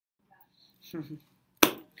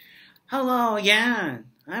Hello again.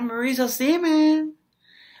 I'm Marisa Seaman.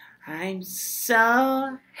 I'm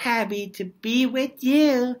so happy to be with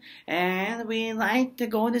you. And we like the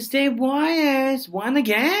Golden State Warriors won the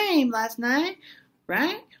game last night,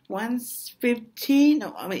 right? 115.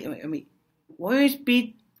 No, I mean, Warriors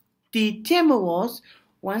beat the Timberwolves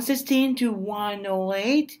 116 to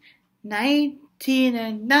 108,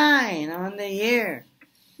 19-9 on the year.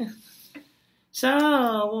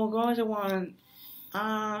 So we'll go to one.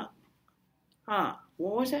 What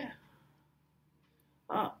was that?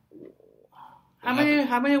 How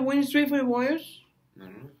many wins streak for the Warriors?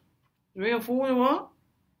 Mm-hmm. 3 or 4 in a row?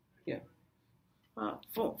 Yeah.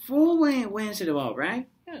 Four wins in a row, right?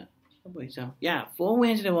 Yeah, I believe so. Yeah, 4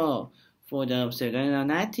 wins in a row for them. So they're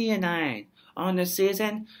 19-9 on the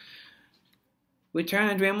season. Return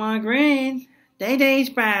of Draymond Green. Day-Day's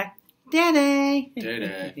back. Day-Day.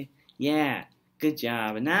 Day-Day. Yeah, good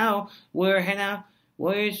job. And now we're heading out.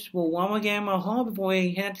 Warriors will one more game at home before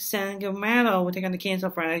we head to San Sacramento. We're taking the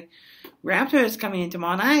Kansas Friday. Raptors coming in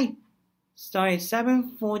tomorrow night. Starting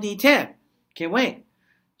 7:40 tip. Can't wait.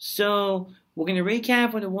 So we're going to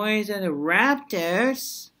recap for the Warriors and the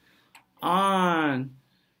Raptors on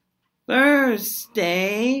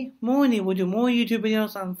Thursday morning. We'll do more YouTube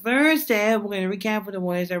videos on Thursday. We're going to recap for the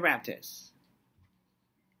Warriors and Raptors.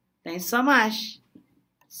 Thanks so much.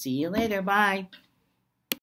 See you later. Bye.